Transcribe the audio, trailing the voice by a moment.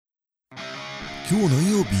今日の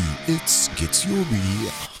曜日 It's 月曜日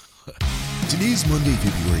Today's Monday,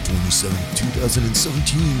 February 27th,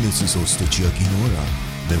 2017. This is host Chiaki Nora.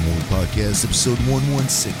 Memoir Podcast, episode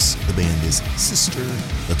 116. The band is Sister.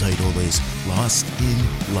 The title is Lost in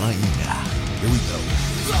Line. Here we go.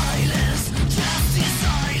 Violence, justice,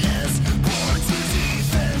 silence, born to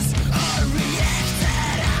defense,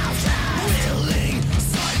 unreacted after. Willing,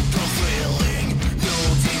 psycho thrilling, no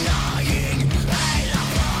denying, an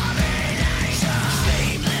abomination.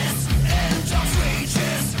 Shameless and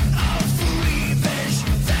outrageous, out for revenge,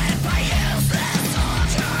 fed by useless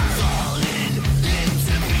torture. Falling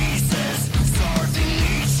into pieces, starving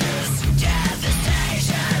leeches,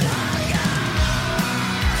 devastation, hunger.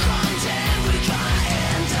 Content we gotta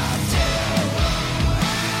end up too.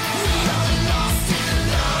 We are lost in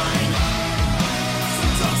line, so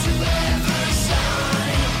don't you ever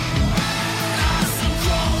shine. As I'm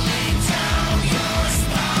crawling down your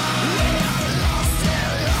spine, we are lost in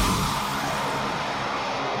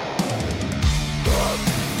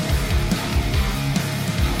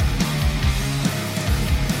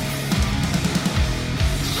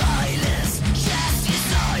Violence, justice,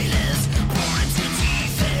 silence, born to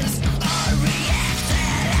defense,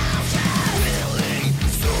 unreacted after. Willing,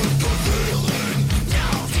 psycho thrilling, no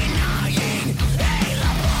denying, an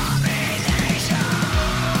abomination.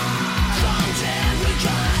 Content we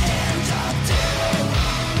gotta end up too.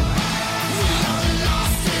 We are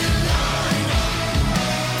lost in line,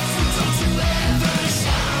 so don't you ever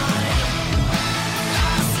shine.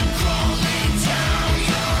 As I'm crawling down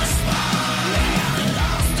your spine, we are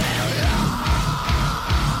lost in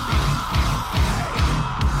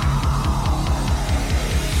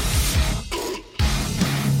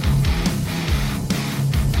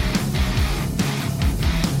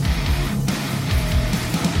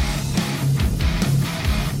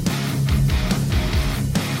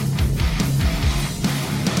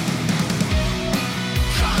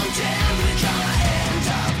Content we gotta end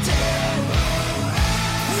up too. We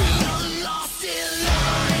are lost in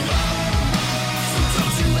line, so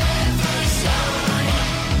don't you ever shine.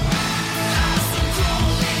 As I'm crawling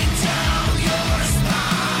down your spine,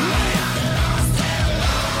 we are lost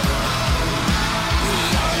in line. We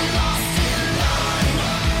are lost in line,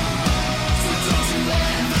 so don't you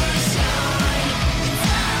ever shine.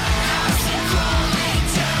 As I'm crawling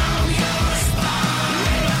down your spine,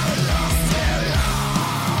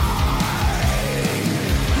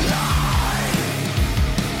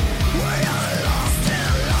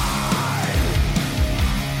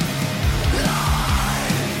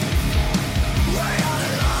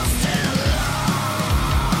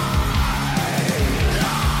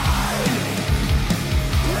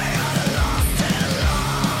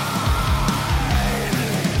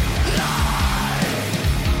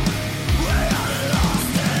 we are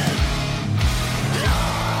lost in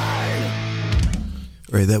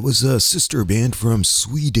Alright, that was a sister band from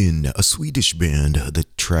Sweden, a Swedish band. The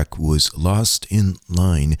track was Lost in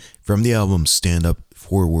Line from the album Stand Up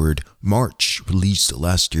Forward March, released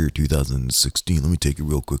last year, 2016. Let me take a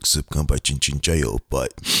real quick sip. Kanpai chin chin chayo,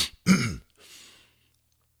 but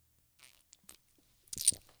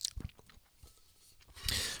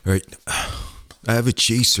alright, I have a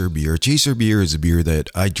Chaser beer. Chaser beer is a beer that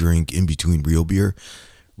I drink in between real beer.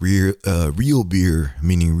 Real beer,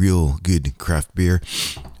 meaning real good craft beer.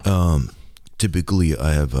 Typically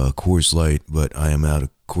I have a Coors Light, but I am out of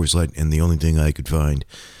Coors Light, and the only thing I could find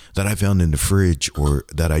that I found in the fridge, or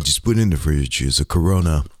that I just put in the fridge, is a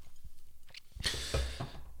Corona.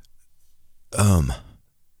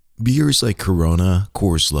 Beers like Corona,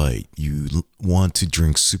 Coors Light, you want to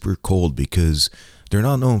drink super cold because they're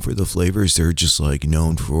not known for the flavors. They're just like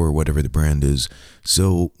known for whatever the brand is.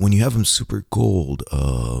 So when you have them super cold,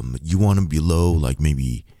 you want them below like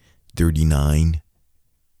maybe 39,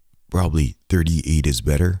 probably 38 is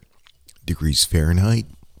better, degrees Fahrenheit.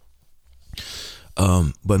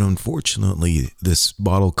 But unfortunately, this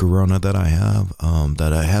bottle Corona that I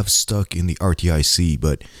have stuck in the RTIC,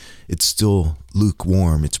 but it's still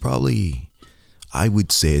lukewarm. It's probably, I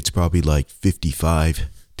would say it's probably like 55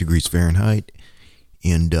 degrees Fahrenheit.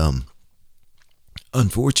 And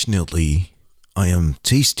unfortunately, I am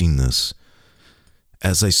tasting this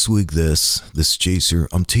as I swig this Chaser.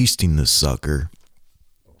 I'm tasting this sucker,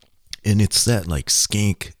 and it's that like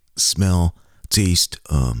skank smell, taste.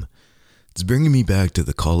 It's bringing me back to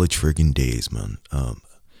the college friggin' days, man.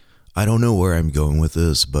 I don't know where I'm going with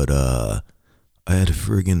this, but I had a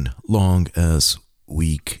friggin' long ass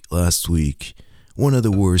week last week. One of the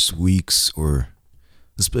worst weeks, or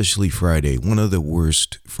especially Friday, one of the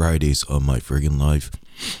worst Fridays of my friggin' life.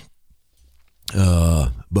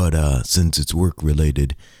 But since it's work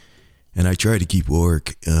related, and I try to keep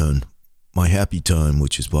work and my happy time,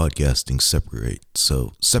 which is podcasting,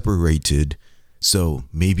 separated. So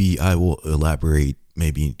maybe I will elaborate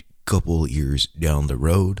maybe a couple years down the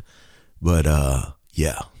road. But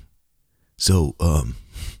yeah. So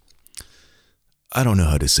I don't know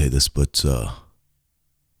how to say this, but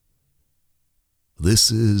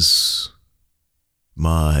this is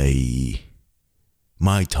my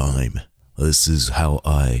time. This is how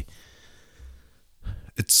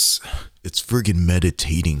it's friggin'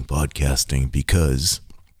 meditating podcasting because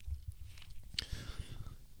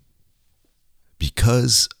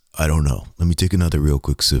I don't know. Let me take another real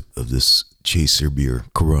quick sip of this Chaser beer,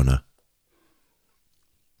 Corona.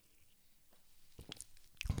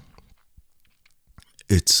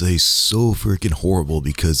 It's so freaking horrible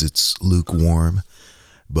because it's lukewarm,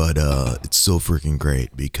 but it's so freaking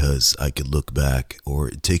great because I could look back, or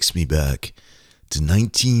it takes me back to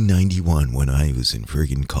 1991 when I was in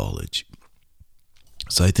friggin' college.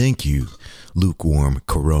 So I thank you, lukewarm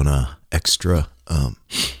Corona Extra.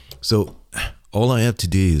 So all I have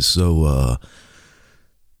today is the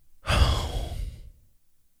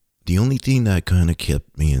only thing that kind of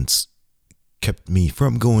kept me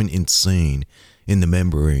from going insane in the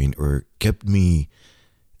membrane, or kept me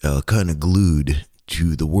kind of glued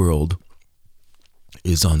to the world,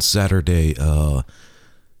 is on Saturday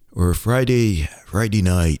or Friday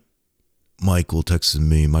night. Michael texted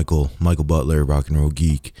me, Michael Butler, Rock and Roll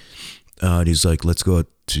Geek. He's like, let's go out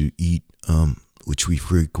to eat, which we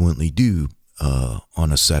frequently do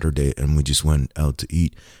on a Saturday, and we just went out to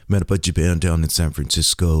eat. Met up at Japan down in San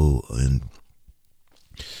Francisco, and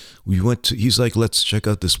he's like, let's check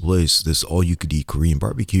out this place, this all-you-could-eat Korean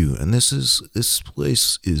barbecue. And this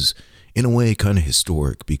place is, in a way, kind of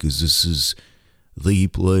historic, because this is the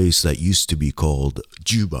place that used to be called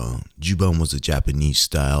Jubon. Jubon was a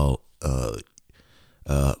Japanese-style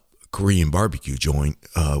Korean barbecue joint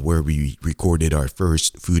where we recorded our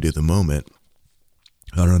first Food of the Moment.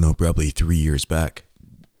 I don't know, probably 3 years back.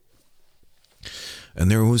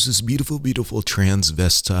 And there was this beautiful, beautiful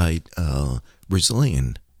transvestite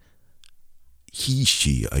Brazilian.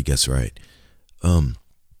 She, I guess, right? And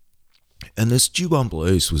this Jubon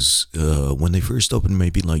place was, when they first opened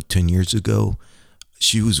maybe like 10 years ago,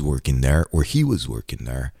 she was working there, or he was working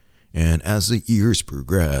there. And as the years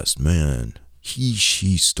progressed, man,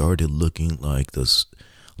 she started looking like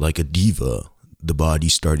a diva. The body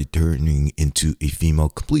started turning into a female,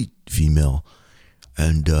 complete female.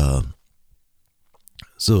 And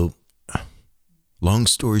so, long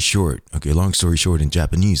story short in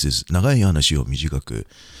Japanese is 長い話を短く.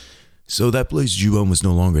 So that place Jubon was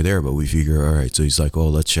no longer there, but we figure, all right. So he's like, oh,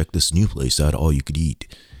 let's check this new place out, all you could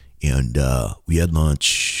eat. And we had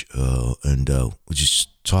lunch, and we just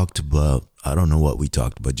talked about, I don't know what we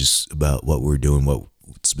talked about, just about what we're doing,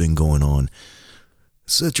 what's been going on,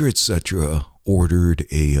 etc., etc.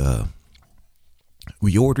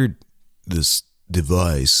 We ordered this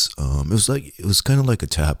device. It was kind of like a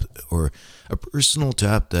tap, or a personal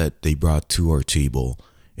tap that they brought to our table,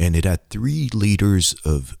 and it had 3 liters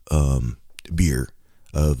of beer,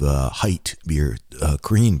 of Height beer,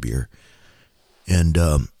 Korean beer, and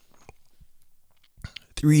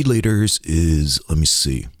 3 liters is, let me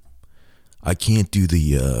see, I can't do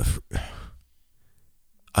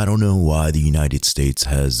I don't know why the United States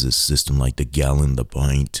has this system like the gallon, the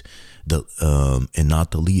pint, and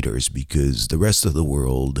not the liters, because the rest of the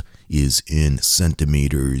world is in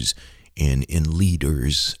centimeters and in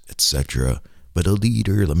liters, etc. But a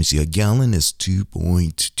liter, let me see, a gallon is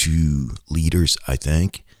 2.2 liters, I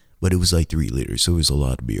think, but it was like 3 liters, so it was a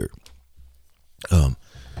lot of beer.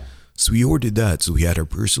 So we ordered that. So we had our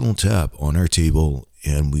personal tap on our table,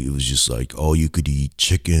 and it was just like all you could eat: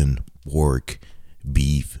 chicken, pork,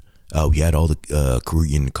 beef. We had all the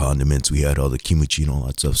Korean condiments. We had all the kimchi and all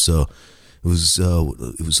that stuff. So it was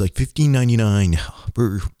like $15.99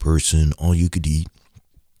 per person, all you could eat.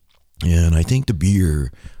 And I think the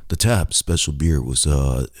beer, the tap special beer, was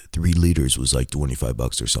 3 liters was like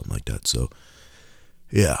 $25 or something like that. So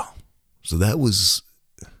yeah, so that was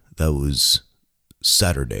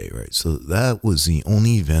Saturday, right? So that was the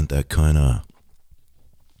only event that kind of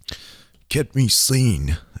kept me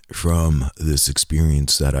sane from this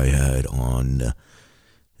experience that I had on.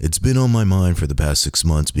 It's been on my mind for the past 6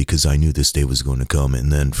 months because I knew this day was going to come,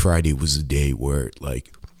 and then Friday was the day where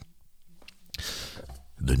like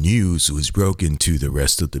the news was broken to the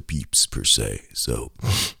rest of the peeps per se. So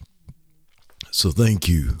thank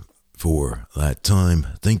you for that time.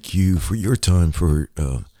 Thank you for your time for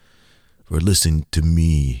listening to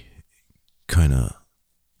me kind of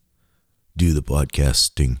do the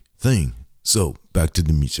podcasting thing. So back to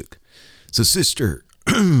the music. So sister,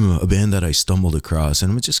 a band that I stumbled across,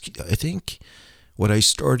 and I think what I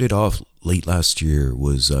started off late last year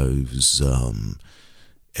was I was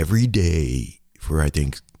every day for I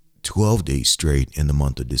think 12 days straight in the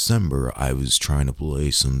month of December, I was trying to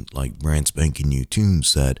play some like brand spanking new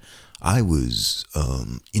tunes that I was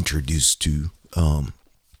introduced to,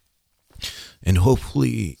 and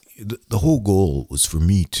hopefully the whole goal was for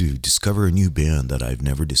me to discover a new band that I've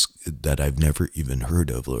never even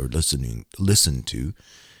heard of or listened to,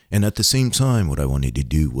 and at the same time, what I wanted to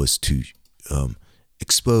do was to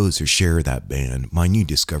expose or share that band, my new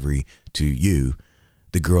discovery, to you,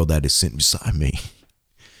 the girl that is sitting beside me.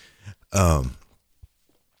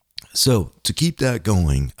 So to keep that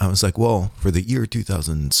going, I was like, well, for the year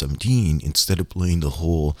 2017, instead of playing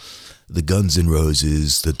the Guns N'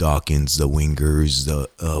 Roses, the Dawkins, the Wingers, the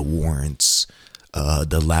Warrants,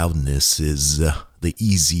 the Loudnesses, the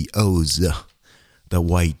Easy O's, the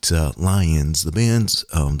White Lions, the bands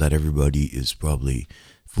that everybody is probably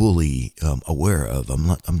fully aware of.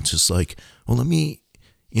 I'm just like, well, let me,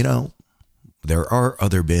 there are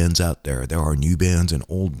other bands out there. There are new bands and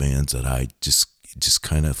old bands that I just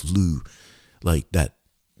kind of flew, like that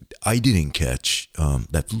I didn't catch,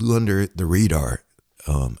 that flew under the radar,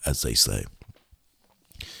 as they say.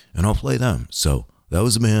 And I'll play them. So that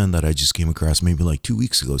was a band that I just came across maybe like 2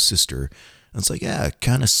 weeks ago, Sister. And it's like, yeah,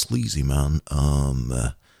 kind of sleazy, man.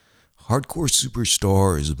 Hardcore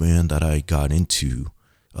Superstar is a band that I got into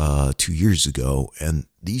 2 years ago. And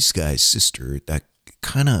these guys, Sister, that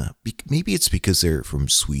kind of, maybe it's because they're from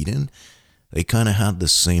Sweden, they kind of had the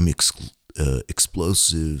same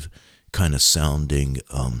explosive kind of sounding,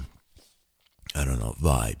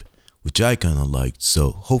 vibe, which I kind of liked. So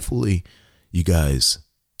hopefully you guys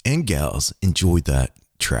and gals enjoyed that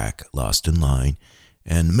track, Lost in Line,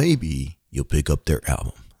 and maybe you'll pick up their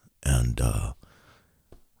album, and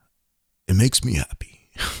it makes me happy.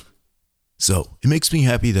 So it makes me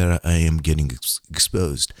happy that I am getting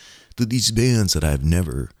exposed to these bands that I've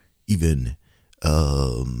never even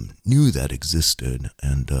knew that existed,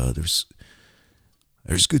 and there's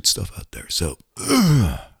good stuff out there. So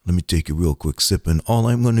let me take a real quick sip, and all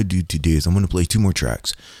I'm going to do today is I'm going to play 2 more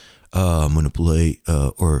tracks. I'm going to play,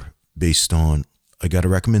 based on, I got a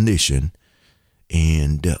recommendation,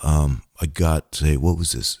 and I got, what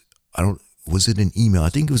was this? Was it an email? I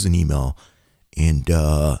think it was an email, and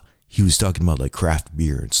he was talking about like craft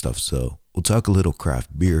beer and stuff. So we'll talk a little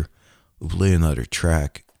craft beer. We'll play another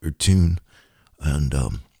track or tune, and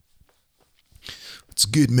it's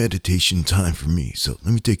good meditation time for me. So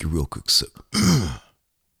let me take a real quick sip. All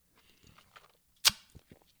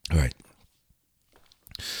right.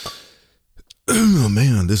 Oh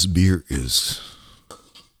man, this beer is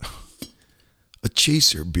a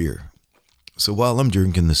chaser beer. So while I'm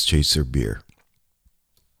drinking this chaser beer,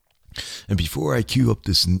 and before I cue up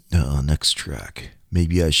this next track,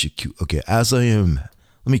 maybe I should cue. Okay, as I am,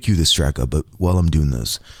 let me cue this track up. But while I'm doing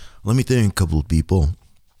this, let me thank a couple of people.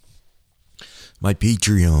 My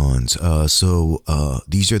Patreons.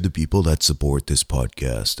 These are the people that support this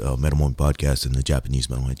podcast, Metal Moment Podcast and the Japanese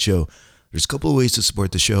Metalhead Show. There's a couple of ways to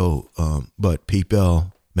support the show, but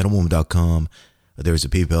PayPal, metalmoment.com. There's a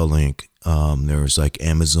PayPal link. There's like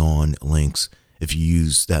Amazon links. If you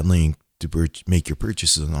use that link to make your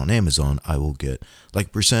purchases on Amazon, I will get like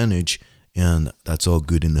a percentage, and that's all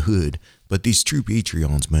good in the hood. But these true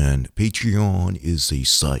Patreons, man, Patreon is a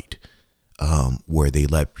site where they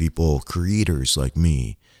let people, creators like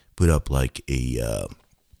me, put up like a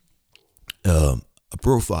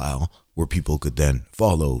profile where people could then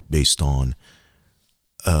follow based on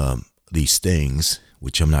these things,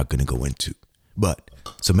 which I'm not going to go into. But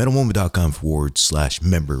so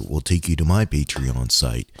metalmoment.com/member will take you to my Patreon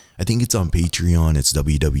site. I think it's on Patreon. It's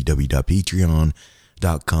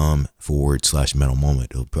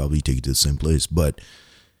www.patreon.com/metalmoment. It'll probably take you to the same place. But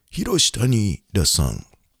Hiroshitani Dasang,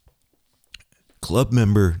 club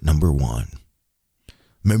member number 1.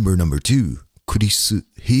 Member number 2, Chris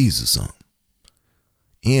Hayes-san.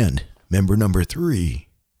 And member number 3,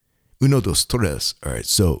 Uno dos tres. All right,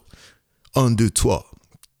 so un, deux, trois.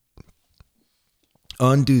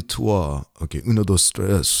 Un, deux, trois. Okay, uno, dos,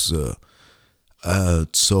 tres.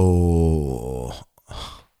 So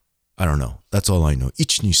I don't know. That's all I know.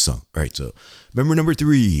 Ichi-ni-san. All right, so member number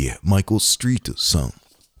 3, Michael Street-san.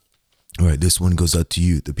 All right, this one goes out to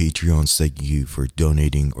you, the Patreons. Thank you for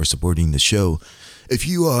donating or supporting the show. If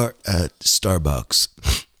you are at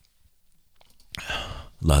Starbucks,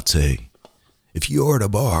 latte. If you are at a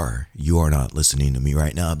bar, you are not listening to me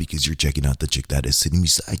right now because you're checking out the chick that is sitting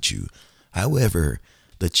beside you. However,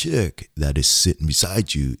 the chick that is sitting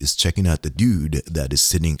beside you is checking out the dude that is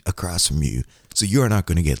sitting across from you. So you're not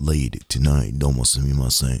going to get laid tonight. Domo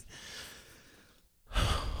sumimasen.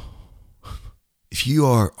 If you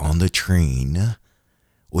are on the train,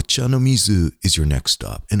 Ochanomizu is your next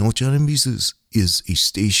stop. And Ochanomizu is a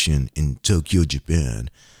station in Tokyo,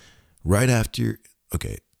 Japan. Right after,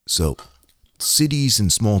 okay, so cities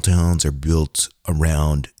and small towns are built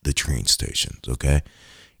around the train stations, okay?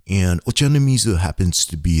 And Ochanomizu happens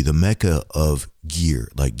to be the mecca of gear,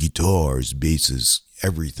 like guitars, basses,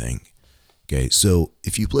 everything. Okay, so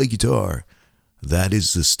if you play guitar, that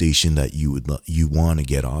is the station that you want to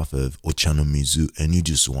get off of, Ochanomizu, and you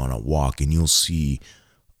just want to walk, and you'll see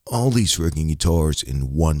all these freaking guitars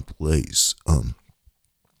in one place.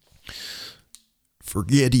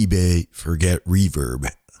 Forget eBay, forget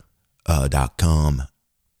Reverb.com.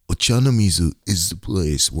 Ochanomizu is the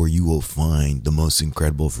place where you will find the most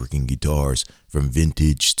incredible freaking guitars, from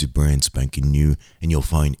vintage to brand spanking new, and you'll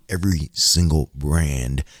find every single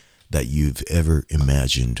brand that you've ever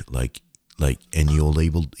imagined, and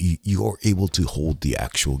you're able to hold the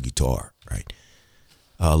actual guitar, right?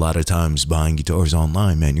 A lot of times buying guitars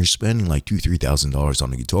online, man, you're spending like $2,000-$3,000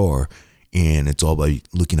 on a guitar, and it's all by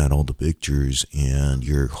looking at all the pictures, and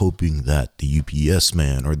you're hoping that the UPS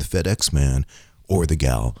man or the FedEx man or the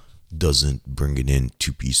gal doesn't bring it in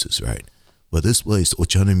two pieces, right? But this place,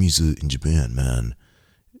 Ochanomizu in Japan, man,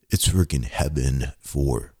 it's freaking heaven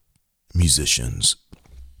for musicians.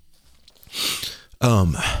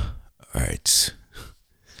 All right.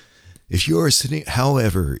 If you are sitting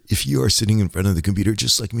in front of the computer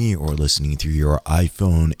just like me, or listening through your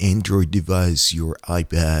iPhone, Android device, your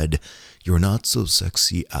iPad, your not so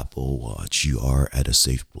sexy Apple Watch, you are at a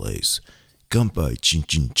safe place. Kanpai,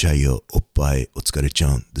 Chinchin Chayo, Oppai,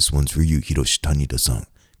 Otsukare-chan. This one's for you, Hiroshi Tanida-san,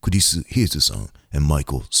 Kurisu Heizu-san, and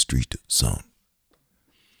Michael Street-san.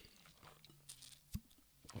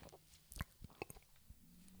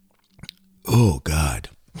 Oh, God.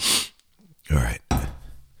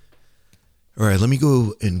 All right, let me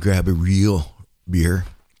go and grab a real beer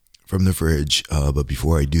from the fridge. But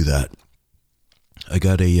before I do that, I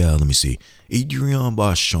got let me see. Adrian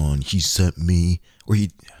Bashon, he sent me, or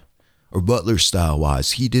Butler style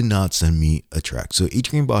wise, he did not send me a track. So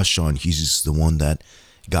Adrian Bashon, he's just the one that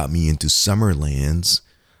got me into Summerlands.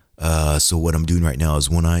 So what I'm doing right now is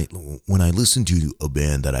when I listen to a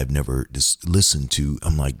band that I've never listened to,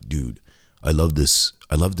 I'm like, dude, I love this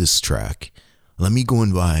track. Let me go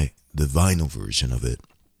and buy the vinyl version of it.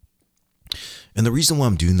 And the reason why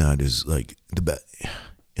I'm doing that is, like,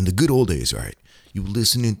 in the good old days, right? You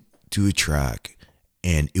listen to a track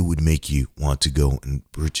and it would make you want to go and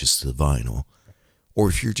purchase the vinyl. Or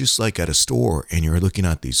if you're just like at a store and you're looking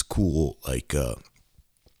at these cool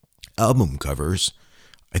album covers,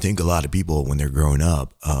 I think a lot of people when they're growing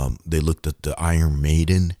up, they looked at the Iron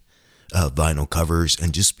Maiden vinyl covers,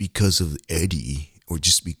 and just because of Eddie, or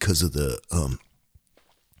just because of the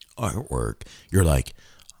artwork, you're like,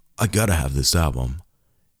 I gotta have this album.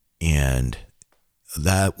 And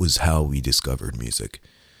that was how we discovered music.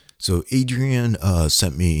 So Adrian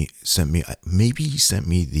sent me maybe he sent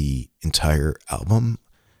me the entire album.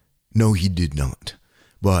 No, he did not.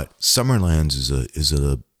 But Summerlands is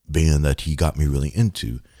a band that he got me really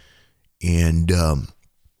into. And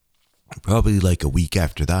probably like a week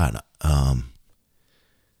after that,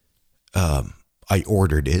 I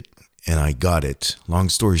ordered it and I got it. Long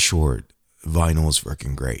story short, vinyl is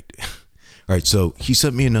freaking great. All right, so he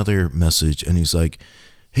sent me another message and he's like,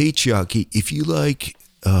 hey Chiaki, if you like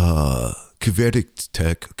Kvedik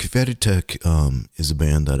Tech is a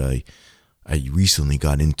band that I recently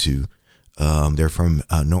got into. They're from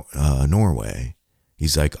Norway.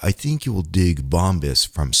 He's like, I think you will dig Bombus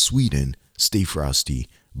from Sweden, Stay Frosty,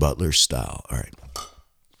 Butler style. All right.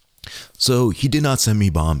 So he did not send me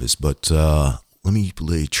Bombus, but let me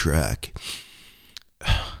play a track.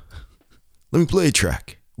 Let me play a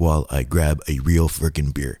track while I grab a real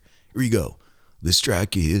freaking beer. Here we go. This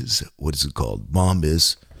track is, what is it called?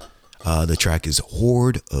 Bombus. The track is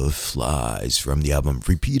Horde of Flies from the album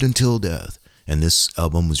Repeat Until Death. And this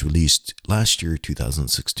album was released last year,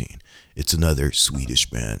 2016. It's another Swedish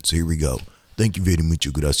band. So here we go. Thank you very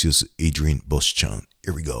much. Gracias, Adrian Boschan.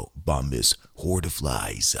 Here we go. Bombus, Horde of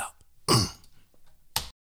Flies.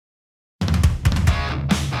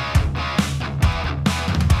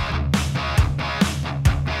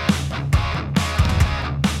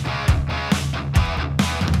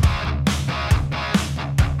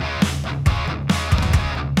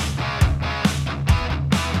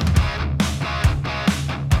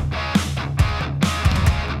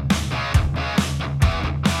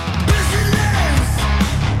 Business,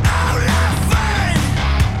 all I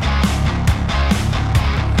find.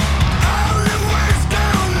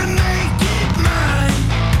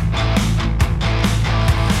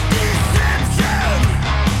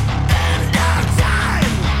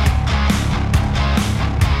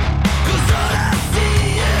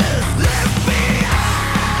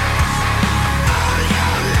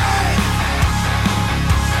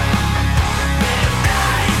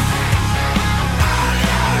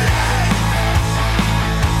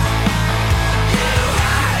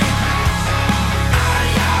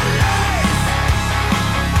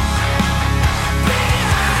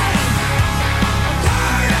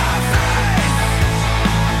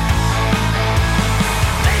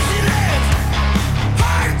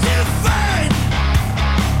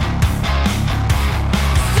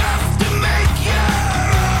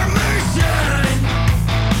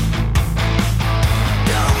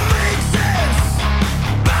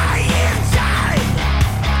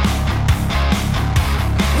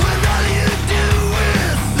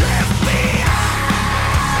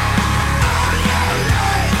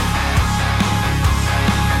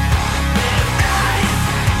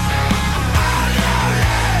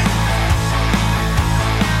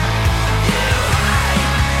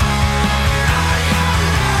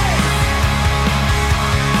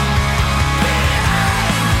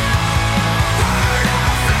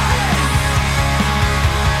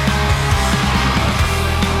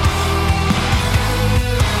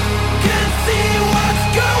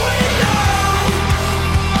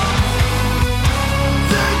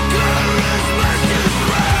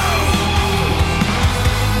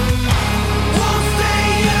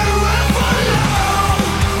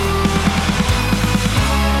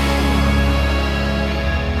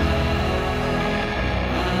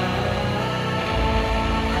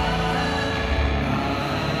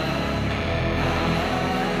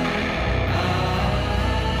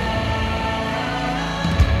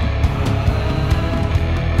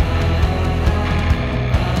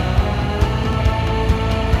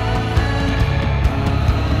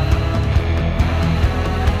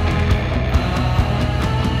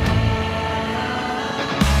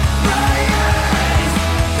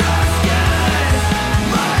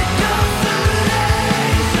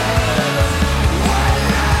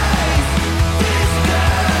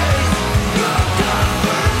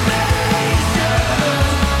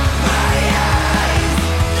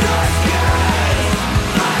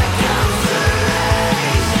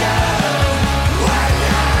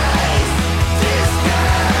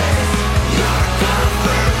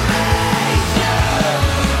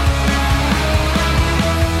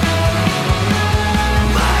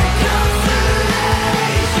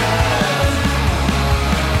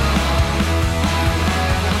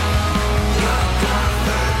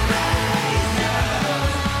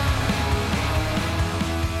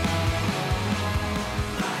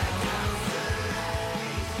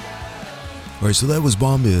 Alright, so that was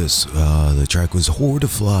Bombus. The track was Horde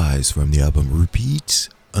of Flies from the album Repeat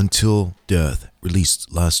Until Death,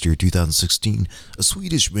 released last year, 2016. A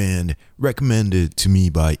Swedish band recommended to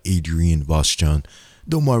me by Adrian Voschan.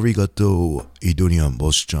 Domo arigato, Adrian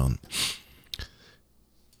Voschan.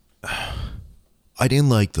 I didn't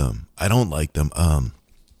like them. I don't like them.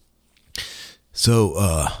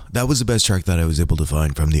 So that was the best track that I was able to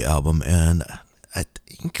find from the album, and I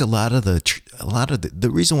think a lot of the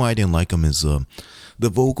reason why I didn't like them is the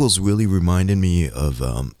vocals really reminded me of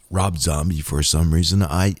Rob Zombie for some reason.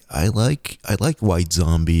 I like White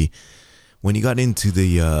Zombie. When he got into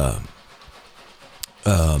the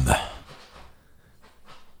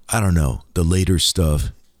I don't know, the later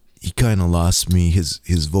stuff, he kind of lost me.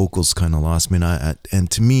 His vocals kind of lost me,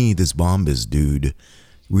 and to me, this Bombas dude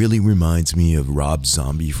really reminds me of Rob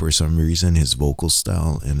Zombie for some reason, his vocal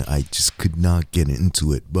style, and I just could not get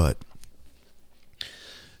into it. But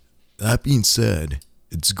that being said,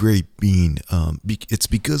 it's great being, it's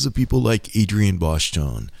because of people like Adrian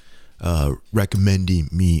Voschan recommending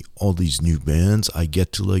me all these new bands. I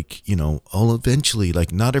get to I'll eventually,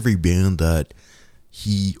 not every band that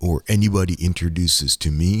he or anybody introduces to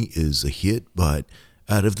me is a hit, but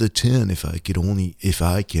out of the 10, but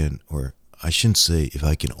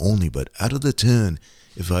out of the 10,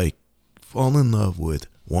 if I fall in love with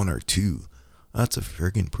one or two, that's a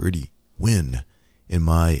friggin' pretty win in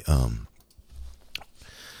my,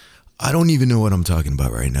 I don't even know what I'm talking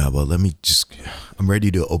about right now, but I'm ready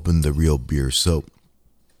to open the real beer. So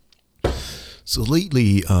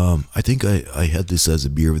lately, I think I had this as a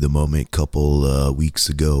beer of the moment a couple weeks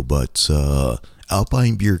ago, but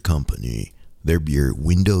Alpine Beer Company, their beer,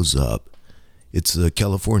 Windows Up. It's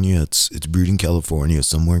California. It's brewed in California,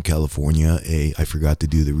 somewhere in California. I forgot to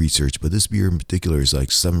do the research, but this beer in particular is like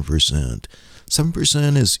 7%.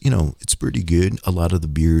 7% is, it's pretty good. A lot of the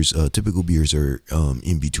beers, typical beers, are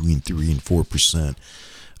in between 3 and 4%.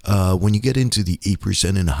 When you get into the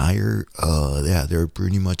 8% and higher, they're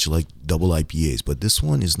pretty much like double IPAs. But this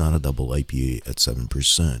one is not a double IPA at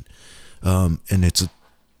 7%, and it's a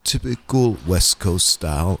typical West Coast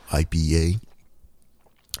style IPA,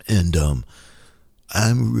 and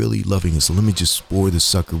I'm really loving it. So let me just pour this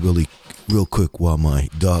sucker real quick while my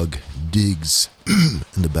dog digs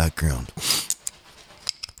in the background.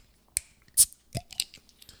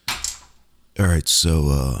 All right,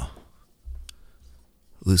 so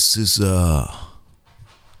this is I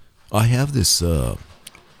have this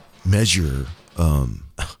measure,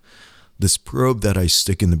 this probe that I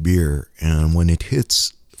stick in the beer, and when it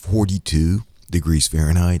hits 42 degrees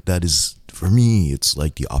Fahrenheit, that is, for me, it's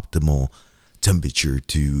like the optimal temperature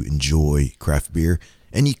to enjoy craft beer.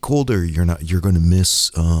 Any colder, you're going to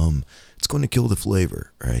miss. It's going to kill the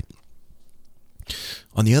flavor, right?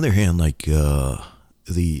 On the other hand, like the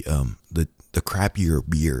crappier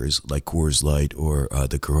beers like Coors Light or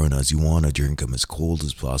the Coronas, you want to drink them as cold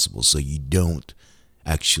as possible, so you don't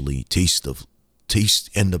actually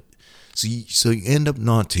so you end up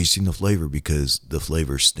not tasting the flavor because the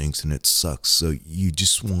flavor stinks and it sucks. So you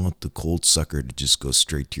just want the cold sucker to just go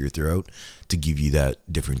straight to your throat to give you that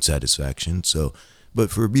different satisfaction. So,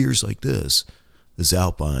 but for beers like this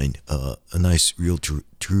Alpine, a nice, real,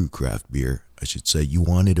 true craft beer, I should say, you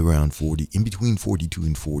want it around 40, in between 42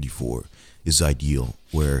 and 44 is ideal,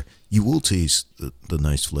 where you will taste the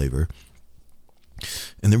nice flavor.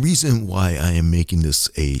 And the reason why I am making this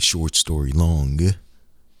a short story long,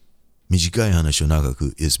 短い話を長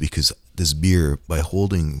く, is because this beer, by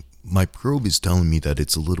holding, my probe is telling me that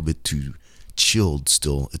it's a little bit too chilled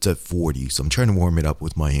still. It's at 40, so I'm trying to warm it up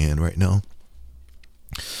with my hand right now.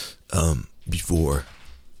 Before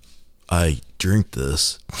I drink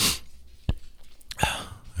this.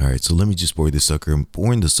 Alright, so let me just pour this sucker. I'm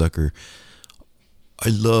pouring the sucker. I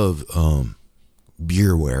love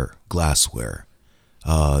beerware, glassware.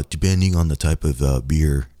 Depending on the type of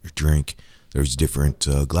beer or drink, there's different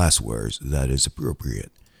glasswares that is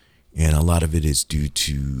appropriate. And a lot of it is due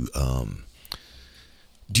to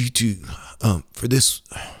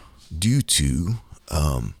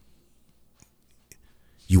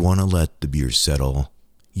you want to let the beer settle.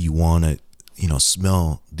 You want to,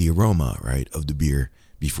 smell the aroma, right, of the beer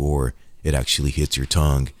before it actually hits your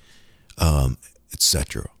tongue,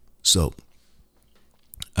 etc. So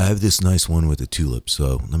I have this nice one with a tulip.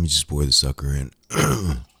 So let me just pour the sucker in.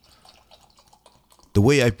 The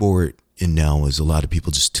way I pour it in now is a lot of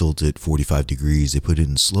people just tilt it 45 degrees. They put it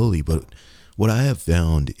in slowly. But what I have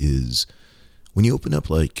found is when you open up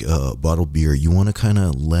like bottled beer, you want to kind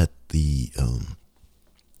of let the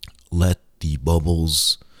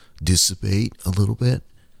bubbles dissipate a little bit,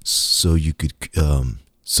 so you could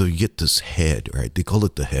so you get this head, right? They call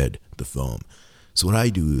it the head the foam. So what I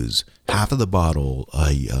do is half of the bottle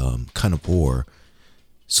I kind of pour.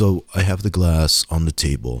 So I have the glass on the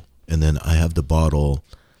table, and then I have the bottle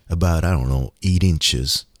about, I don't know, 8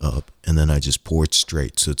 inches up, and then I just pour it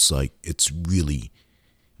straight. So it's like, it's really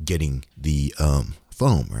getting the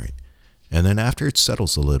foam, right? And then after it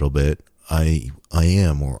settles a little bit, I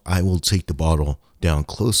will take the bottle down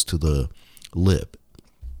close to the lip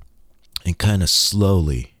and kind of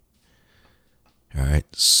slowly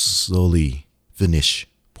finish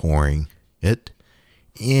pouring it.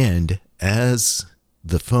 And as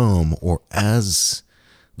the foam, or as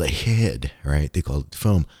the head, right, they call it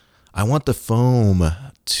foam, I want the foam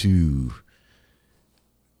to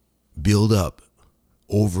build up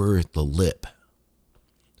over the lip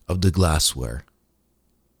of the glassware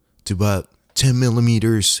to about 10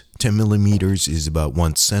 millimeters. 10 millimeters is about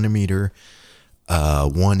 1 centimeter.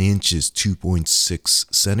 1 inch is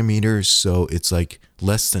 2.6 centimeters. So it's like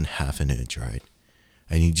less than half an inch, right?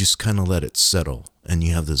 And you just kind of let it settle, and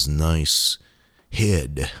you have this nice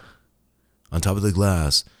head on top of the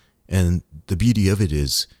glass. And the beauty of it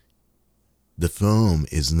is the foam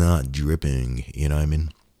is not dripping, you know what I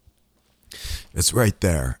mean? It's right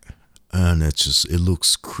there. And it's just, it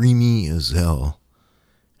looks creamy as hell.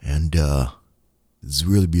 And it's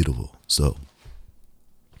really beautiful. So,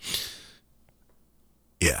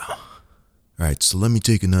 yeah. All right, so let me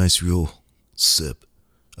take a nice real sip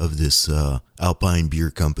of this Alpine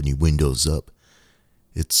Beer Company Windows Up.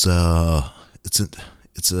 It's a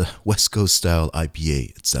West Coast style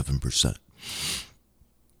IPA at 7%.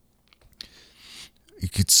 You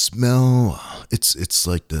could smell, it's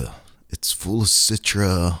like it's full of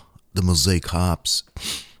Citra, the Mosaic hops.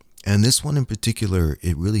 And this one in particular,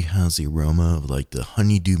 it really has the aroma of like the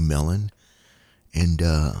honeydew melon. And,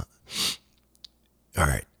 all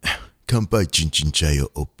right, Kanpai Chinchin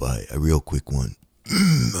Chayo Oppai, a real quick one.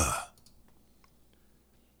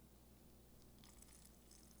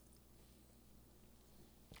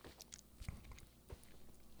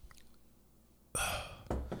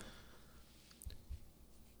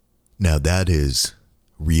 Now that is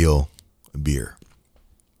real beer.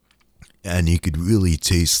 And you could really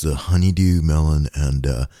taste the honeydew melon,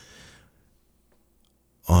 and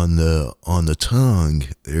on the tongue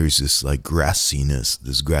there's this like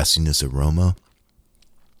grassiness aroma.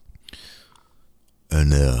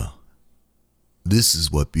 And this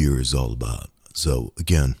is what beer is all about. So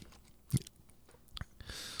again,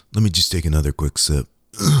 let me just take another quick sip.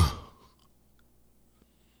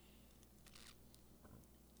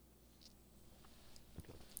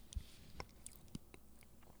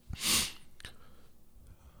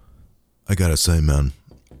 I gotta say, man,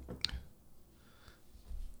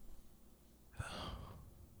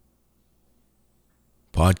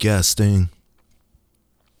 podcasting,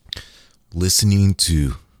 listening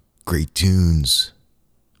to great tunes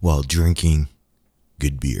while drinking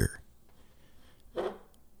good beer.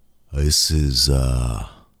 This is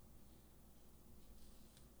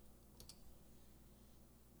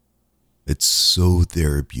it's so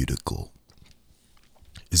therapeutical.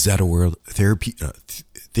 Is that a word?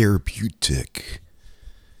 Therapeutic.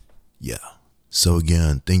 Yeah. So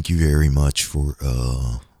again, thank you very much for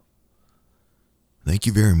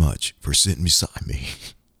sitting beside me.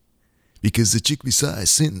 Because the chick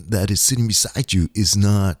that is sitting beside you is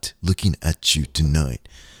not looking at you tonight.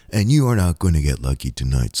 And you are not going to get lucky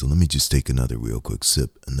tonight. So let me just take another real quick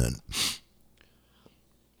sip, and then.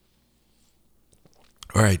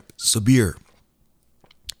 All right. So beer.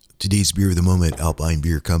 Today's beer of the moment, Alpine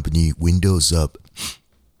Beer Company, Windows Up.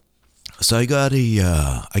 So I think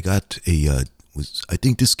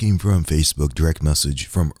this came from Facebook, direct message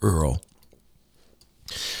from Earl.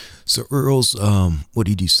 So Earl's, what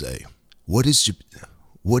did he say? What is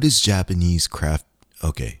Japanese craft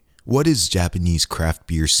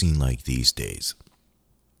beer scene like these days?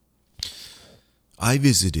 I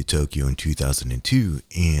visited Tokyo in 2002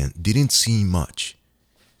 and didn't see much.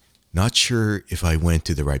 Not sure if I went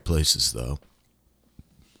to the right places though.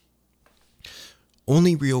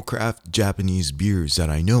 Only real craft Japanese beers that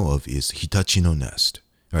I know of is Hitachi no Nest.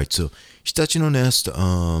 All right, so Hitachi no Nest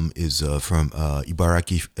is from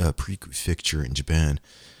Ibaraki Prefecture in Japan,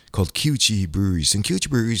 called Kyuchi Breweries. And Kyuchi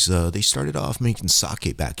Breweries, they started off making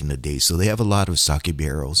sake back in the day, so they have a lot of sake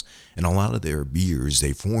barrels, and a lot of their beers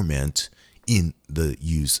they ferment in the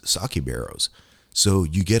used sake barrels. So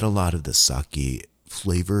you get a lot of the sake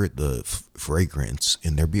flavor, the fragrance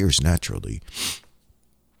in their beers naturally.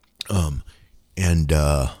 Let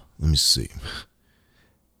me see.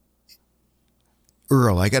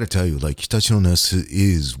 Earl, I gotta tell you, like Hitachi no Nest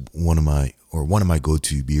is one of my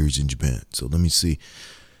go-to beers in Japan. So let me see.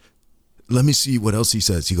 let me see what else he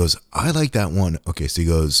says. He goes, I like that one. Okay, so he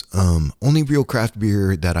goes, only real craft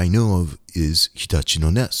beer that I know of is Hitachi no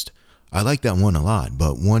Nest. I like that one a lot,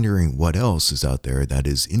 but wondering what else is out there that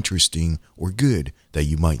is interesting or good that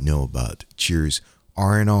you might know about. Cheers,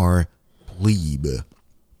 R&R Plebe.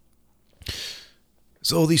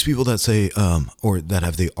 So all these people that say, or that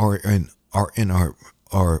have the R&R,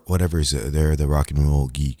 or whatever is they're the rock and roll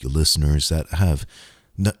geek listeners that have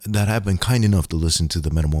been kind enough to listen to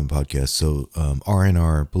the Metal Moment podcast. So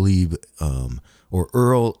R&R Plebe, or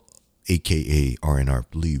Earl, aka R&R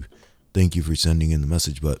Plebe. Thank you for sending in the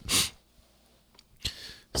message, but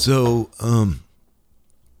so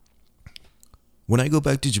when I go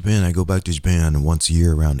back to Japan once a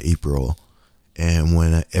year around April,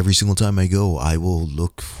 and every single time I go, I will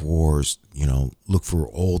look for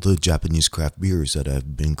all the Japanese craft beers that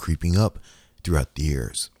have been creeping up throughout the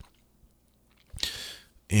years.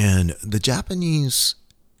 And the Japanese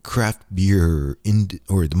craft beer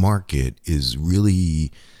the market is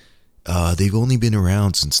really, they've only been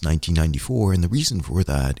around since 1994, and the reason for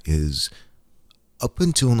that is, up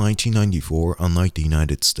until 1994, unlike the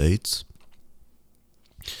United States,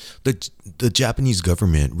 the Japanese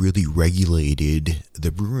government really regulated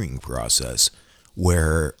the brewing process,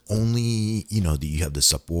 where only, you have the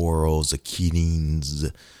Sapporos, the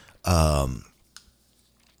Kirins,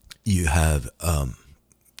 you have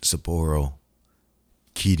Sapporo,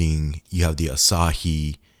 Kirin, you have the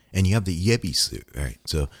Asahi, and you have the Iebisu, right?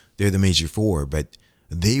 So they're the major four, but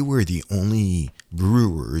they were the only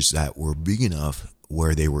brewers that were big enough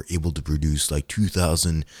where they were able to produce like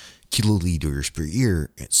 2,000 kiloliters per year.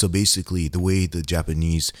 So basically, the way the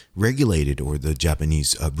Japanese regulated, or the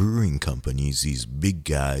Japanese brewing companies, these big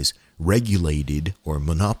guys regulated or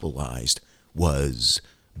monopolized, was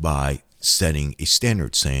by setting a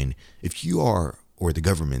standard saying, if you are, or the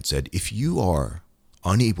government said, if you are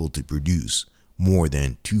unable to produce more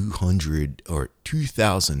than 200 or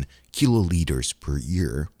 2,000 kiloliters per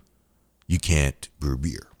year, you can't brew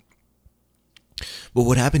beer. But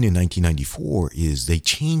what happened in 1994 is they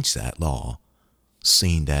changed that law,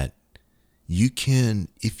 saying that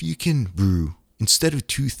if you can brew, instead of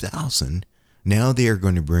 2,000, now they are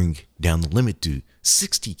going to bring down the limit to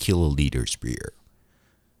 60 kiloliters per year.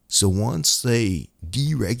 So once they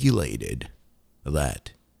deregulated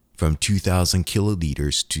that from 2,000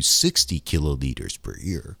 kiloliters to 60 kiloliters per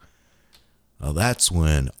year, that's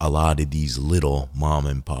when a lot of these little mom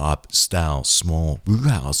and pop style small brew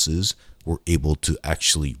houses were able to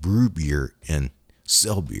actually brew beer and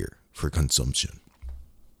sell beer for consumption.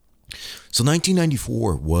 So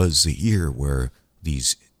 1994 was the year where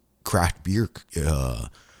these craft beer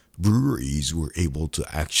breweries were able to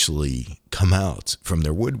actually come out from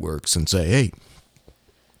their woodworks and say, hey,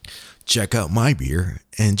 check out my beer.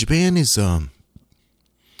 And Japan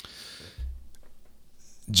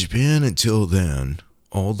until then,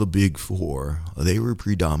 all the big four, they were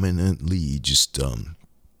predominantly just,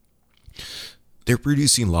 they're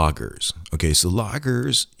producing lagers. Okay, so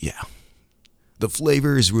lagers, yeah, the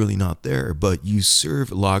flavor is really not there, but you serve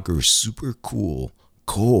lagers super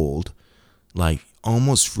cold, like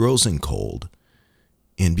almost frozen cold.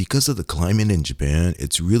 And because of the climate in Japan,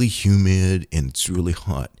 it's really humid and it's really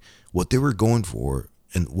hot. What they were going for,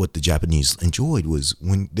 and what the Japanese enjoyed, was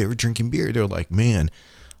when they were drinking beer, they're like, man,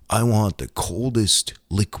 I want the coldest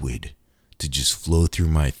liquid to just flow through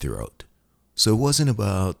my throat. So it wasn't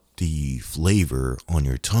about the flavor on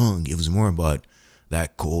your tongue. It was more about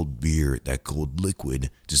that cold beer, that cold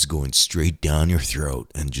liquid just going straight down your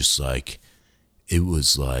throat, and just like, it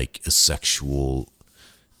was like a sexual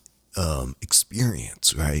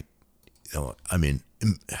experience, right? I mean,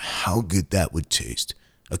 how good that would taste.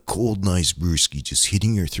 A cold, nice brewski just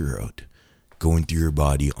hitting your throat, going through your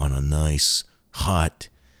body on a nice, hot,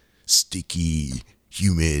 sticky,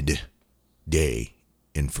 humid day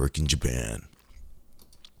in frickin' Japan.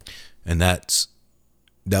 And that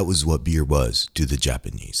was what beer was to the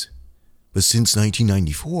Japanese. But since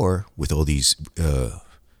 1994, with all these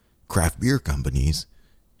craft beer companies,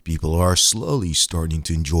 people are slowly starting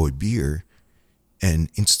to enjoy beer. And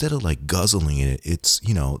instead of like guzzling it, it's,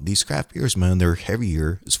 these craft beers, man, they're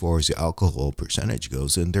heavier as far as the alcohol percentage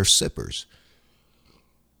goes, and they're sippers.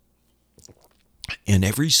 And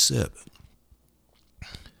every sip,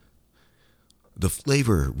 the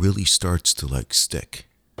flavor really starts to like stick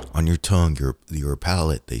on your tongue, your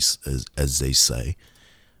palate, as they say.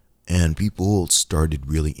 And people started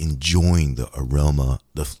really enjoying the aroma,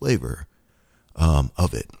 the flavor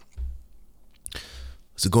of it.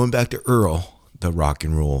 So going back to Earl, the rock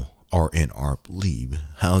and roll R&R Plebe,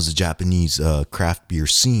 how's the Japanese craft beer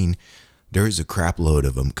scene? There is a crap load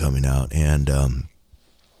of them coming out, and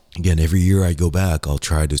Again, every year I go back, I'll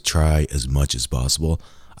try as much as possible.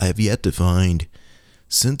 I have yet to find,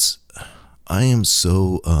 since I am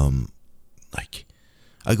so like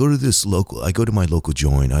I go to my local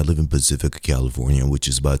joint. I live in Pacifica, California, which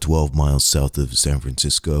is about 12 miles south of San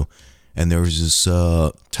Francisco. And there's this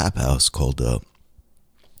tap house called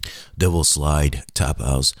Devil Slide Tap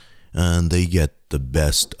House. And they get the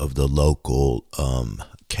best of the local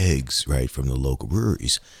kegs, right, from the local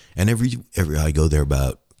breweries. And every I go there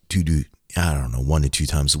about 1 to 2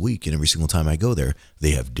 times a week. And every single time I go there,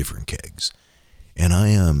 they have different kegs. And I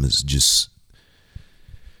am just,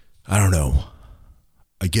 I don't know.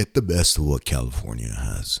 I get the best of what California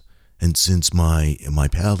has. And since my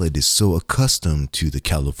palate is so accustomed to the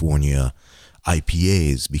California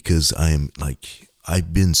IPAs, because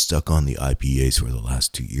I've been stuck on the IPAs for the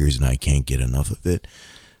last 2 years and I can't get enough of it,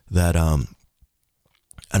 that I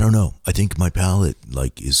don't know. I think my palate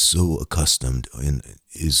is so accustomed and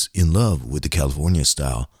is in love with the California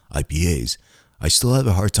style IPAs. I still have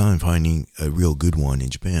a hard time finding a real good one in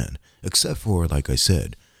Japan, except for, like I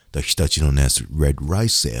said, the Hitachi no Nest Red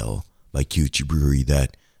Rice Ale by Kyuchi Brewery.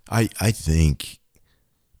 That I think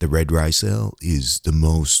the Red Rice Ale is the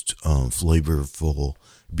most flavorful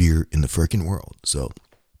beer in the freaking world. So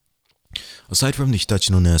aside from the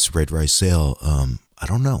Hitachi no Nest Red Rice Ale, I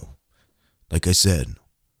don't know. Like I said,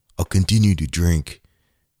 I'll continue to drink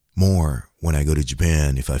more when I go to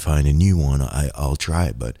Japan. If I find a new one, I'll try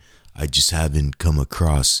it, but I just haven't come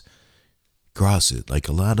across it. Like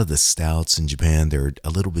a lot of the stouts in Japan, they're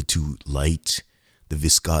a little bit too light. The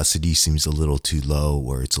viscosity seems a little too low,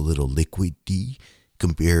 or it's a little liquidy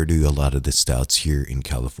compared to a lot of the stouts here in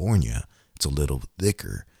California. It's a little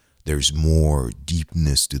thicker. There's more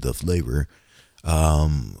deepness to the flavor.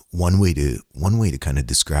 One way to kind of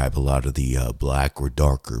describe a lot of the black or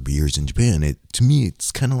darker beers in Japan, to me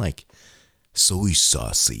it's kind of like soy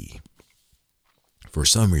saucy for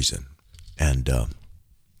some reason. And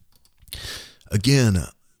again,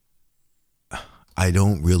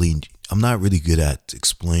 I'm not really good at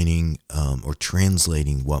explaining or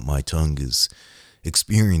translating what my tongue is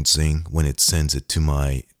experiencing when it sends it to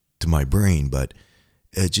my brain, but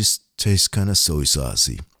it just tastes kind of soy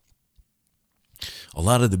saucy. A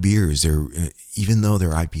lot of the beers, even though they're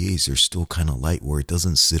IPAs, they're still kind of light, where it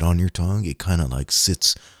doesn't sit on your tongue. It kind of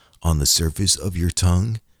sits on the surface of your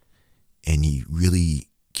tongue, and you really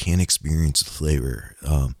can't experience the flavor.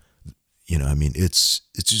 It's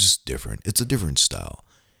just different. It's a different style.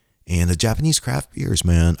 And the Japanese craft beers,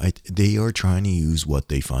 man, they are trying to use what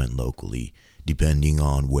they find locally, depending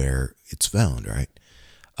on where it's found, right?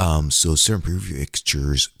 So certain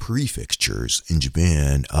prefixtures in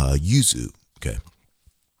Japan, yuzu, okay.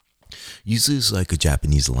 Yuzu is like a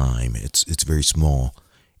Japanese lime. It's very small,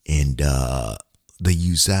 and they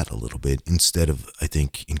use that a little bit instead of, I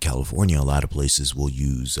think in California, a lot of places will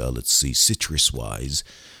use, citrus-wise,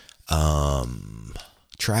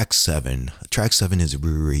 Track 7. Track 7 is a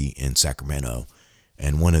brewery in Sacramento,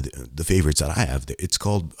 and one of the favorites that I have, it's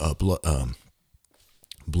called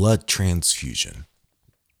Blood Transfusion.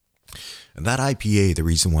 And that IPA, the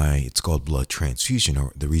reason why it's called Blood Transfusion,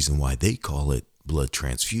 or the reason why they call it Blood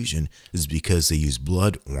Transfusion, is because they use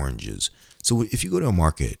blood oranges. So if you go to a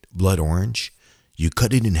market, blood orange, you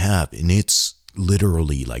cut it in half and it's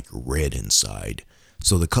literally red inside.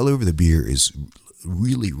 So the color of the beer is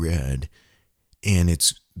really red, and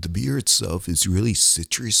the beer itself is really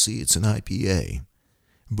citrusy. It's an IPA,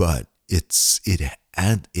 but it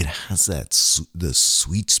has the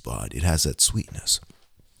sweet spot. It has that sweetness.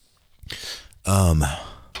 Let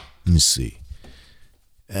me see.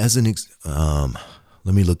 Let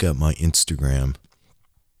me look at my Instagram.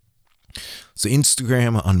 So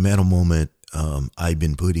Instagram on Metal Moment, I've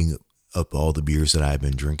been putting up all the beers that I've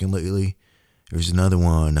been drinking lately. There's another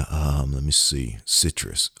one. Let me see.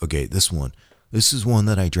 Citrus. Okay, this one. This is one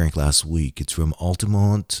that I drank last week. It's from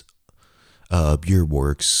Altamont Beer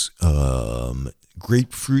Works.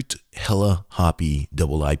 Grapefruit Hella Hoppy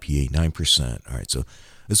Double IPA, 9%. All right, so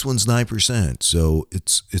this one's 9%, so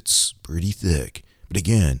it's pretty thick. But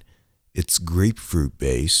again, it's grapefruit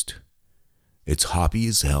based. It's hoppy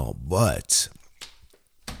as hell, but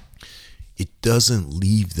it doesn't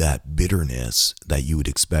leave that bitterness that you would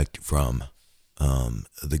expect from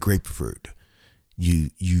the grapefruit.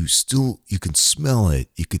 You can smell it,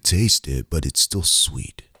 you could taste it, but it's still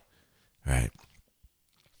sweet, right?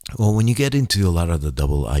 Well, when you get into a lot of the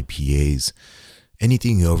double IPAs,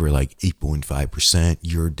 anything over 8.5%,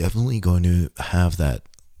 you're definitely going to have that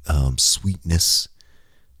sweetness,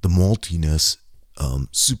 the maltiness,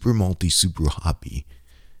 super malty, super hoppy.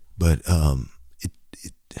 But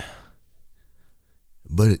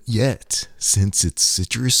But yet, since it's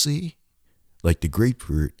citrusy, like the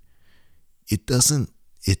grapefruit, it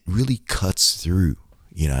really cuts through.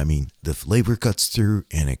 You know what I mean? The flavor cuts through,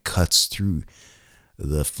 and it cuts through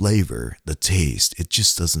the flavor, the taste. It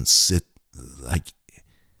just doesn't sit like,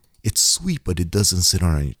 it's sweet, but it doesn't sit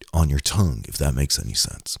on your tongue, if that makes any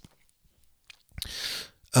sense.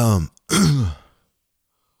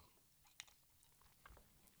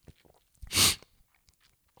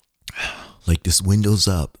 Like this Windows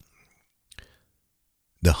Up,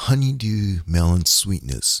 the honeydew melon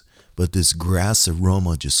sweetness, but this grass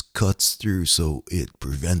aroma just cuts through, so it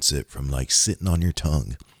prevents it from like sitting on your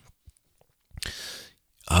tongue.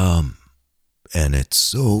 And it's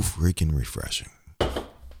so freaking refreshing. All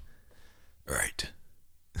right.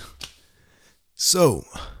 So,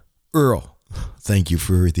 Earl, thank you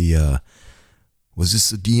for the, was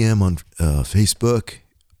this a DM on Facebook?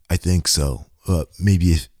 I think so.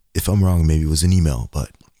 Maybe if I'm wrong, maybe it was an email,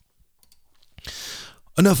 but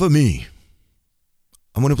enough of me.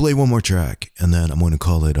 I'm going to play one more track, and then I'm going to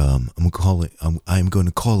call it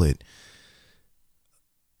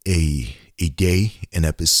a day, an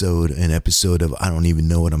episode of, I don't even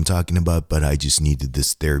know what I'm talking about, but I just needed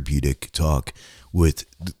this therapeutic talk with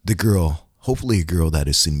the girl, hopefully a girl that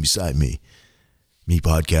is sitting beside me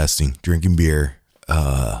podcasting, drinking beer,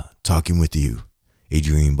 talking with you.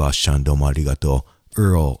 Adrian Bosch-chan, domo arigato.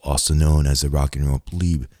 Earl, also known as the rock and roll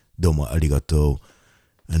plebe, domo arigato.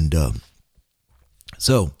 And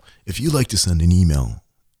so, if you'd like to send an email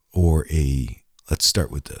or let's start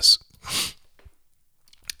with this.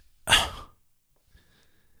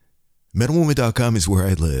 MetalMoment.com is where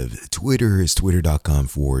I live. Twitter is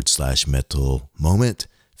twitter.com/Metal Moment.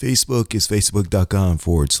 Facebook is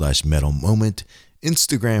facebook.com/Metal Moment.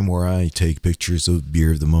 Instagram, where I take pictures of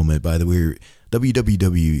beer of the moment. By the way,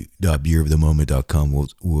 www.beerofthemoment.com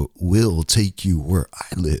will take you where I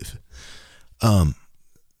live. I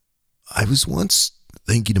was once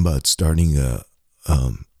thinking about starting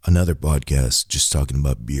another podcast just talking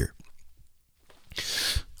about beer.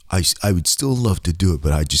 I would still love to do it,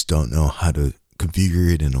 but I just don't know how to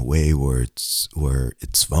configure it in a way where it's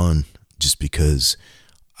fun, just because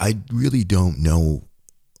I really don't know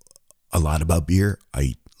a lot about beer.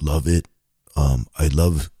 I love it. I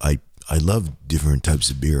love different types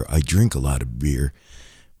of beer. I drink a lot of beer,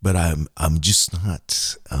 but I'm just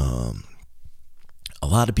not. A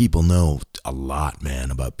lot of people know a lot,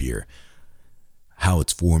 man, about beer, how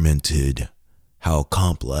it's fermented, how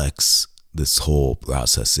complex this whole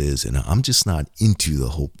process is, and I'm just not into the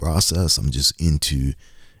whole process. I'm just into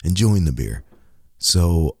enjoying the beer.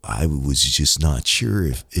 So I was just not sure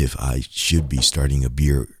if I should be starting a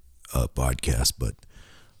beer podcast, but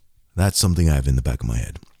that's something I have in the back of my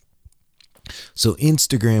head. So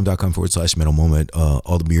Instagram.com/Metal Moment,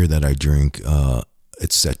 all the beer that I drink,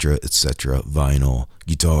 etc., vinyl,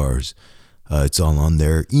 guitars, it's all on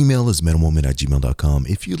there. Email is metalmoment@gmail.com.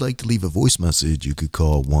 If you'd like to leave a voice message, you could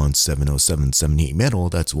call 1-707-78-METAL.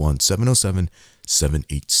 That's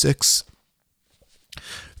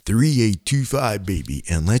 1-707-786-3825, baby.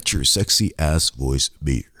 And let your sexy ass voice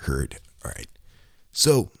be heard. All right.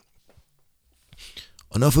 So,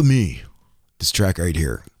 enough of me. This track right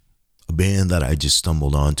here. A band that I just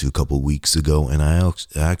stumbled onto a couple weeks ago, and I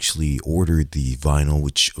actually ordered the vinyl,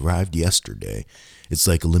 which arrived yesterday. It's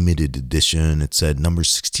like a limited edition. It said number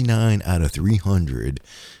 69 out of 300,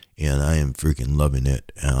 and I am freaking loving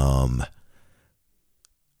it. And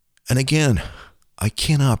again, I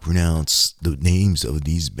cannot pronounce the names of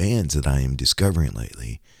these bands that I am discovering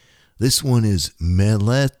lately. This one is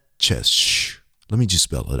Melechesh. Let me just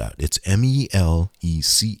spell it out. It's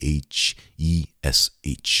Melechеsh.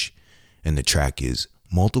 And the track is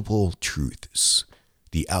Multiple Truths.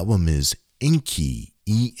 The album is Enki,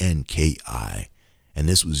 Enki. And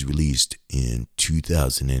this was released in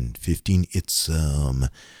 2015. It's, I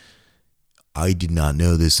did not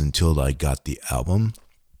know this until I got the album.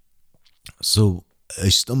 So I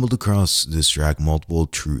stumbled across this track, Multiple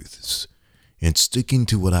Truths. And sticking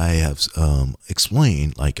to what I have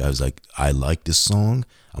explained, like I was like, I like this song.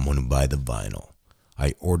 I'm going to buy the vinyl.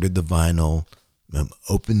 I ordered the vinyl. I'm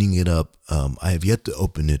opening it up. I have yet to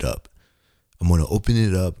open it up. I'm going to open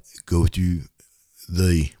it up, go through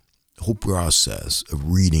the whole process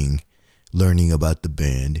of reading, learning about the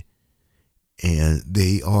band. And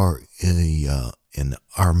they are an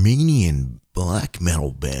Armenian black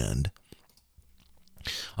metal band.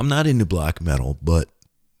 I'm not into black metal, but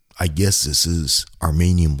I guess this is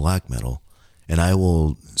Armenian black metal. And I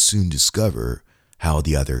will soon discover how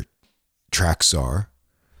the other tracks are.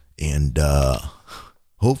 And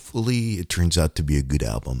Hopefully it turns out to be a good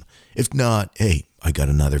album. If not, hey, I got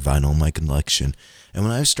another vinyl in my collection. And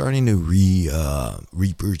when I was starting to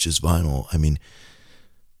repurchase vinyl, I mean,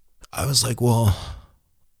 I was like, well,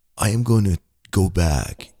 I am going to go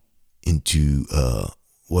back into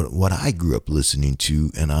what I grew up listening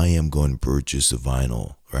to, and I am going to purchase a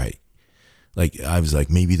vinyl, right? Like, I was like,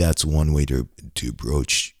 maybe that's one way to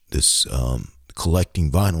approach this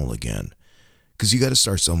collecting vinyl again. Because you got to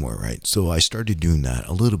start somewhere, right? So I started doing that,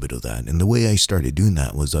 a little bit of that. And the way I started doing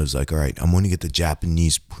that was I was like, all right, I'm going to get the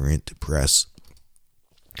Japanese print press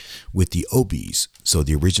with the obies. So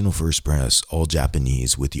the original first press, all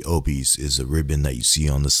Japanese, with the obies is a ribbon that you see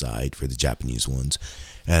on the side for the Japanese ones.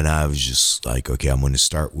 And I was just like, okay, I'm going to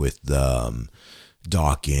start with the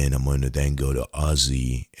Dawkins. I'm going to then go to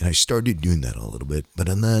Ozzy. And I started doing that a little bit. But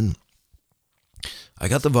and then I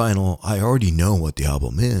got the vinyl. I already know what the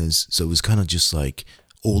album is. So it was kind of just like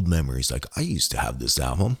old memories. Like, I used to have this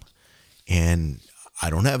album and I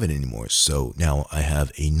don't have it anymore. So now I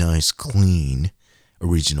have a nice, clean,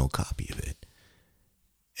 original copy of it.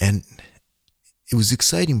 And it was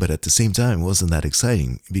exciting, but at the same time, it wasn't that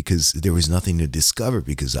exciting because there was nothing to discover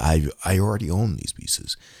because I already owned these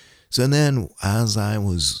pieces. So then as I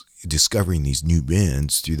was discovering these new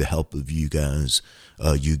bands through the help of you guys,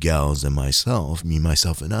 you gals, and myself,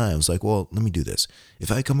 myself, and I was like, well, let me do this.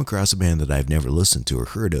 If I come across a band that I've never listened to or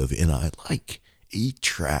heard of, and I like a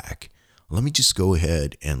track, let me just go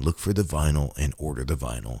ahead and look for the vinyl and order the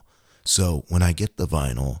vinyl. So when I get the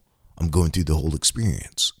vinyl, I'm going through the whole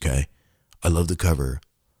experience, okay? I love the cover,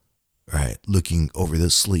 right? Looking over the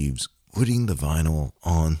sleeves, putting the vinyl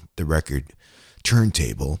on the record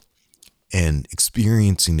turntable, and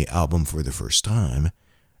experiencing the album for the first time.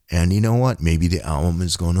 And you know what? Maybe the album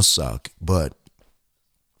is going to suck, but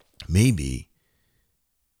maybe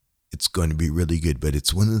it's going to be really good. But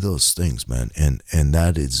it's one of those things, man. And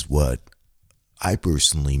that is what I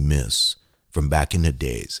personally miss from back in the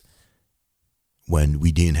days when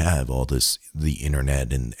we didn't have all this, the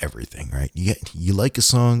internet and everything, right? You like a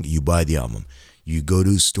song, you buy the album. You go to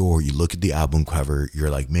a store, you look at the album cover, you're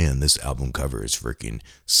like, man, this album cover is freaking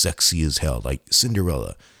sexy as hell. Like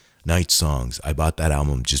Cinderella, Night Songs. I bought that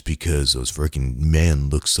album just because those freaking men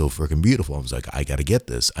look so freaking beautiful. I was like, I gotta get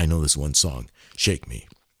this. I know this one song, Shake Me.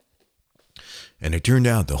 And it turned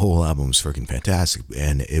out the whole album was freaking fantastic.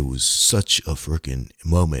 And it was such a freaking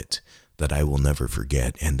moment that I will never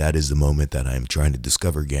forget. And that is the moment that I'm trying to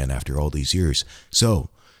discover again after all these years. So,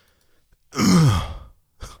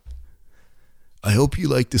 I hope you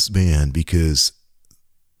like this band because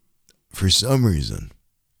for some reason,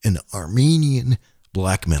 an Armenian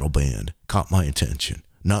black metal band caught my attention,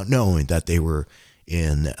 not knowing that they were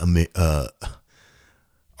an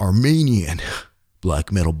Armenian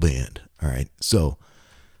black metal band. All right. So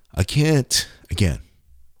I can't, again,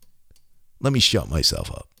 let me shut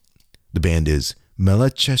myself up. The band is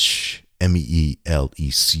Melechesh, Melecchsh,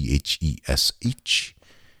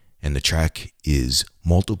 and the track is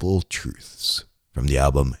Multiple Truths from the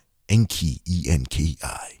album Enki, Enki.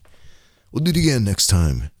 We'll do it again next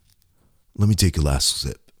time. Let me take a last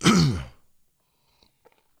sip.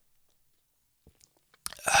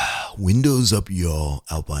 Windows up, y'all.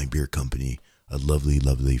 Alpine Beer Company. A lovely,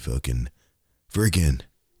 lovely fucking friggin'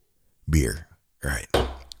 beer. All right.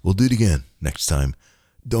 We'll do it again next time.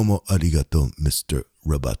 Domo arigato, Mr.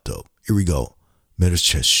 Roboto. Here we go.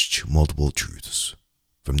 Melechesh, Multiple Truths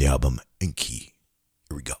from the album Enki.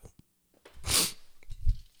 Here we go.